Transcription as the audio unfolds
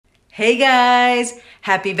Hey guys,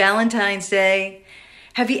 happy Valentine's Day.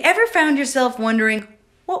 Have you ever found yourself wondering,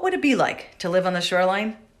 what would it be like to live on the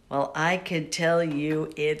shoreline? Well, I could tell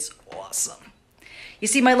you it's awesome. You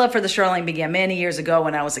see, my love for the shoreline began many years ago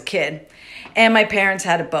when I was a kid, and my parents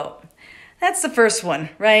had a boat. That's the first one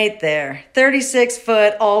right there,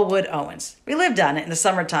 36-foot all-wood Owens. We lived on it in the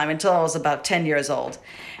summertime until I was about 10 years old.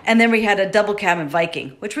 And then we had a double cabin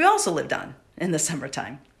Viking, which we also lived on in the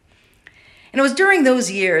summertime. And it was during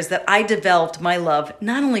those years that I developed my love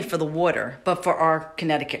not only for the water, but for our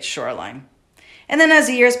Connecticut shoreline. And then as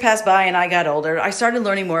the years passed by and I got older, I started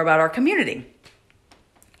learning more about our community.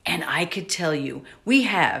 And I could tell you, we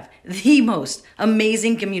have the most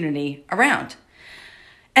amazing community around.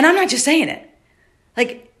 And I'm not just saying it.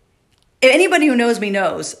 Like, anybody who knows me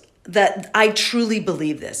knows that I truly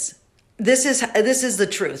believe this. This is the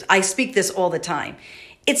truth. I speak this all the time.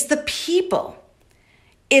 It's the people.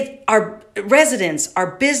 Our residents,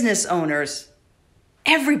 our business owners,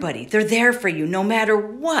 everybody, they're there for you no matter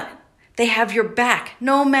what. They have your back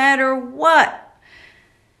no matter what.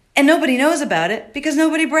 And nobody knows about it because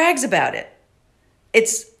nobody brags about it.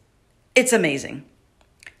 It's amazing.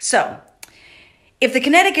 So, if the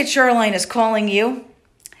Connecticut shoreline is calling you,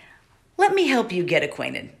 let me help you get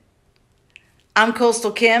acquainted. I'm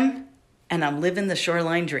Coastal Kim, and I'm living the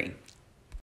shoreline dream.